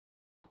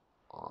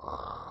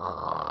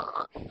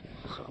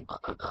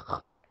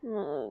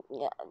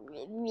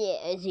Yeah,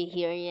 is he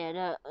here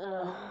yet?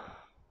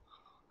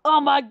 Oh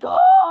my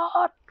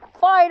god!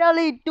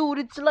 Finally, dude,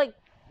 it's like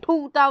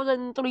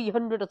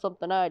 2,300 or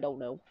something. I don't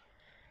know.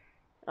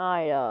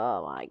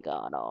 Oh my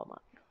god, oh my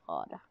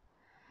god.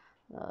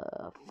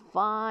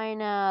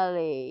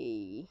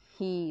 Finally,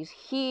 he's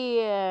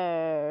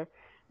here.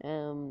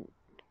 Um,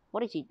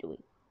 what is he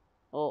doing?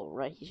 Oh,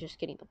 right, he's just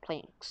getting the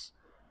planks.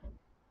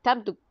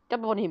 Tap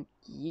on him.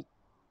 Yeet.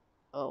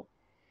 Oh,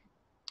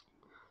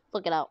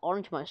 look at how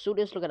orange my suit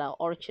is. Look at how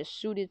orange his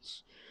suit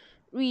is.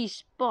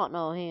 Respawn.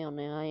 Oh, hell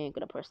no, I ain't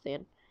gonna press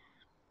that.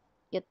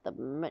 Get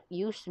the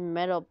use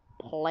metal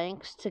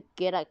planks to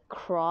get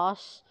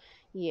across.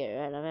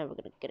 Yeah, and I'm never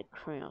gonna get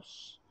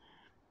across.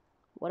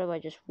 What if I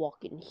just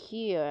walk in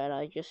here and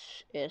I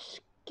just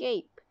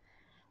escape?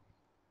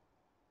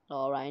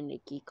 Alright, I need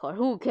a key card.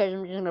 Who cares?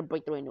 I'm just gonna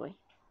break through anyway.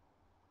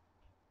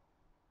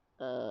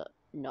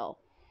 No.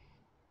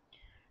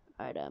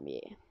 Alright,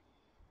 yeah.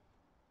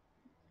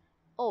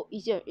 Oh,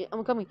 he's here.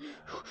 I'm coming.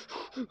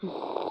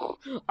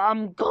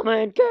 I'm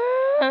coming.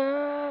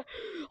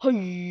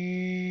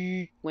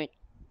 Hey. Wait.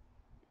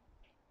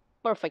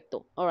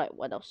 Perfecto. Alright,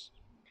 what else?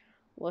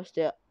 What's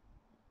the...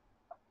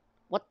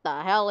 What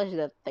the hell is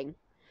that thing?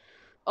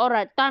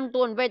 Alright, time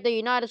to invade the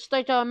United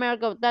States of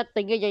America with that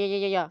thing.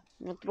 Yeah.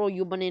 I'm gonna throw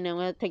you banana. I'm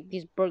gonna take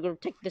this burger,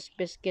 take this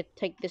biscuit,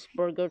 take this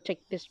burger,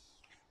 take this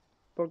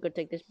burger,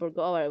 take this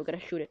burger. Alright, we're gonna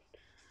shoot it.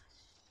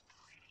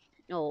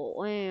 Oh,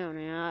 wow,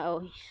 now.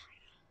 Oh,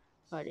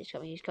 alright, he's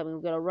coming, he's coming.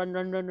 We gotta run.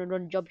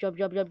 Jump.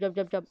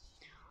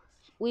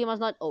 We must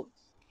not. Oh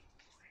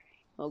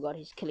god,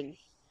 he's killing me.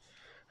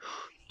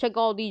 Take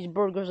all these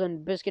burgers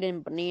and biscuit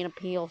and banana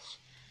peels.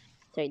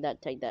 Take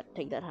that, take that.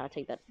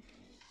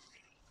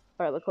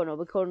 Alright, we're corner.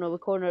 We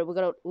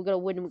gotta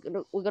win.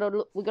 We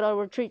gotta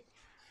retreat.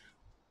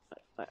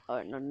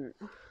 Alright, no.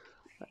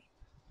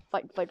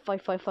 Fight.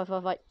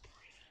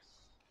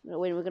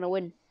 We're gonna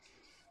win.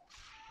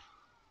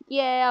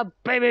 Yeah,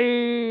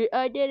 baby!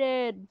 I did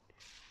it!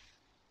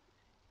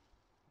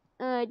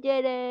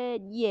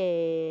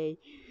 Yay!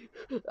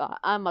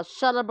 I must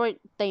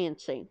celebrate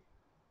dancing.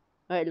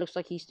 Alright, looks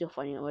like he's still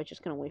fighting. We're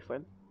just gonna wait for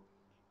him.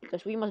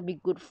 Because we must be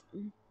good.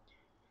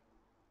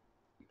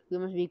 We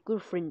must be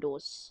good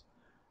friendos.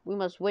 We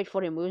must wait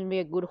for him. We must be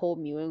a good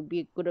homie. We must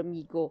be a good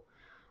amigo.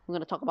 I'm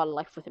gonna talk about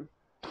life with him.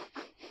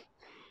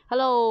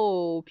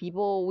 Hello,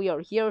 people. We are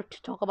here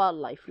to talk about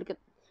life. Look at.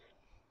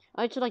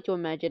 I just like to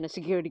imagine a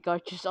security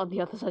guard just on the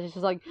other side. Just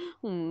like,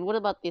 what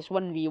about this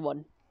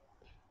 1v1?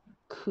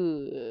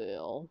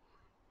 Cool.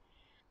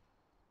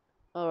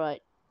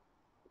 Alright.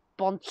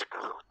 Bunch.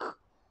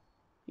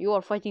 You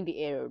are fighting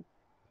the air,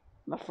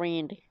 my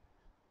friend.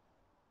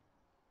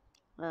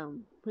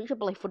 We should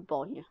play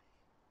football here.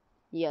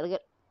 Yeah,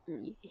 look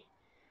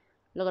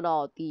at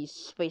all these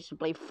space to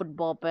play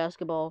football,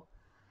 basketball.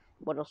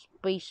 What else?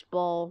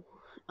 Baseball.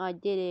 I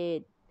did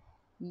it.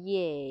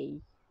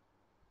 Yay.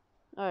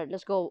 Alright,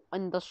 let's go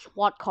in the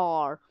SWAT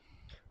car.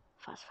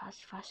 Fast.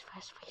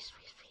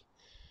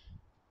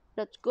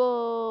 Let's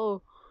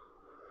go.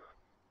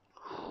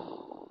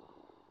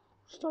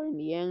 Starting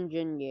the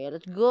engine. Yeah,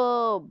 let's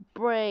go.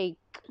 Brake.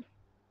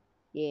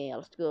 Yeah,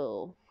 let's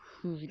go.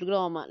 Look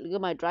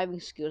at my driving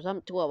skills.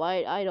 I'm 12.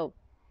 I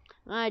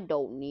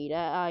don't need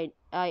that.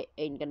 I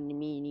ain't gonna be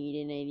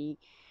needing any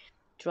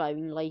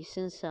driving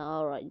license.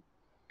 Alright.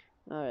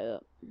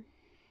 There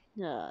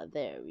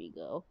we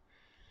go.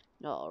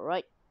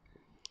 Alright.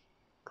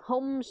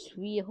 Home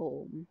sweet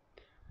home.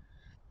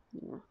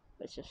 Yeah,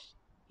 it's just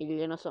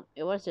alien or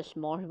something. What is this,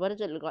 Mars? What does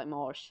it look like,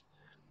 Mars?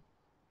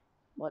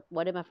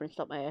 Why did my friend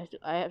stop? I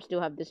still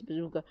have this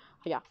bazooka.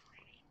 Yeah.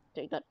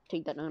 Take that.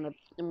 I'm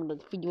gonna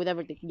feed you with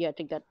everything. Yeah,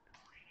 take that.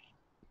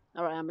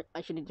 Alright,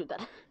 I shouldn't do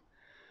that.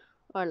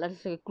 Alright,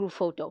 let's take a group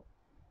photo.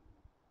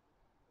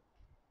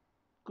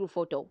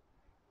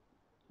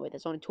 Wait,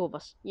 there's only two of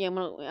us. Yeah,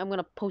 I'm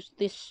gonna post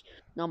this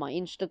on my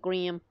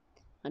Instagram.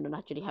 I don't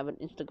actually have an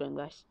Instagram,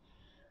 guys.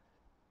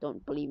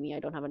 Don't believe me,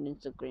 I don't have an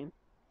Instagram.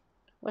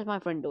 What's my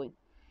friend doing?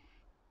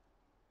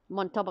 I'm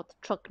on top of the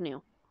truck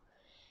now.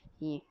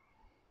 Yeah.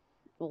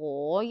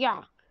 Oh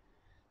yeah.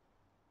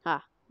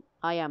 Ha.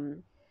 I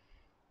am.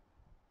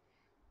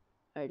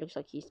 Alright, looks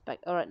like he's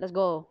back. Alright, let's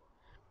go.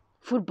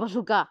 Food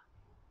bazooka.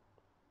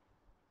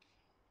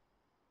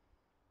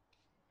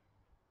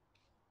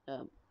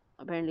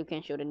 Apparently we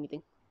can't shoot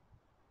anything.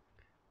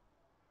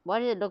 Why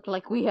does it look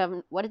like we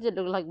haven't? Why does it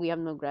look like we have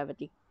no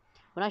gravity?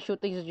 When I shoot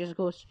things, it just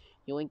goes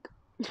yoink.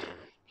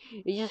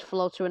 It just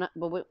floats when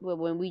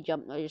when we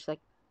jump, I just like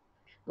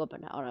go up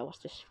and down. Alright, what's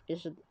this?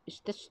 Is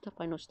this the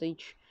final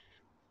stage?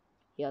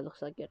 Yeah, it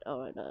looks like it.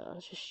 Alright,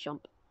 let's just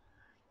jump.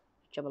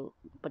 Jump a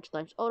bunch of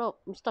times. Oh no,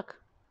 I'm stuck.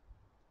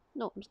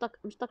 No, I'm stuck.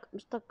 Alright, we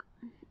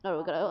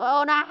gotta.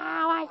 Oh no,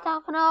 I'm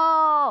stuck.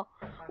 No.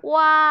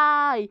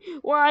 Why?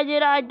 Why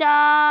did I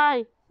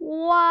die?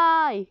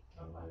 Why?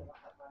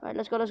 Alright,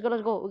 let's go.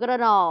 We gotta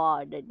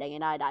know. Dang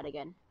it, I died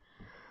again.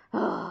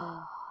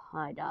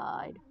 I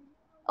died.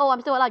 Oh,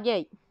 I'm still alive.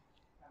 Yay.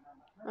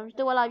 I'm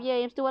still alive.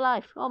 Yay, I'm still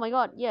alive. Oh my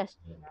god, yes.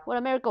 What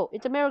a miracle.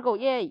 It's a miracle.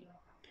 Yay.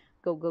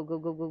 Go, go, go,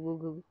 go, go, go,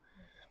 go.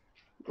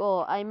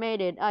 Oh, I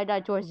made it. I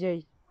died twice.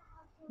 Yay.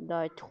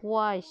 Died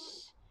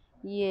twice.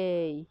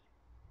 Yay.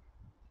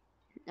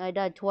 I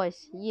died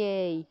twice.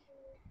 Yay.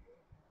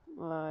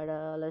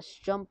 Alright, let's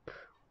jump.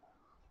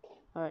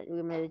 Alright,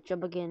 we're gonna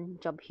jump again.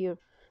 Jump here.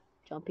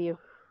 Jump here.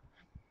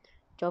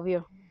 Jump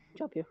here.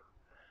 Jump here.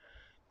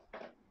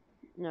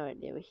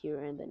 Alright, they were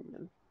here, and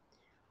then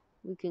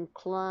we can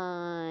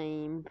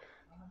climb.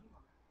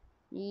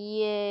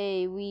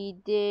 Yay, we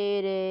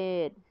did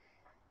it.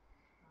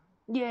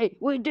 Yay,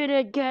 we did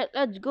it, cat.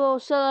 Let's go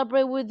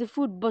celebrate with the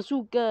food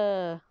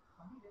bazooka.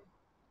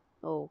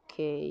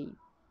 Okay,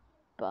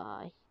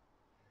 bye.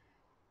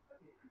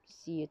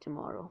 See you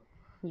tomorrow.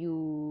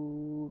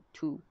 You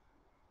too.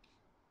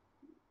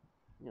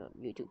 No,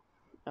 you too.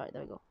 Alright,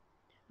 there we go.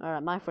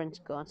 Alright, my friend's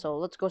gone, so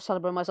let's go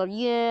celebrate myself.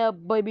 Yeah,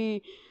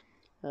 baby.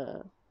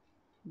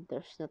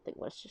 There's nothing.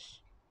 What's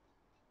this?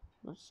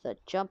 What's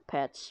that? Jump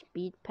pad,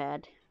 speed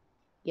pad.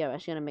 Yeah,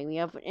 that's gonna make me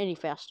up any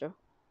faster.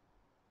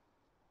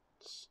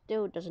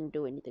 Still doesn't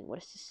do anything. What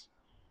is this?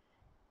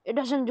 It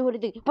doesn't do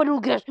anything. But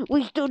who cares?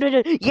 We still did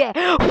it. Yeah.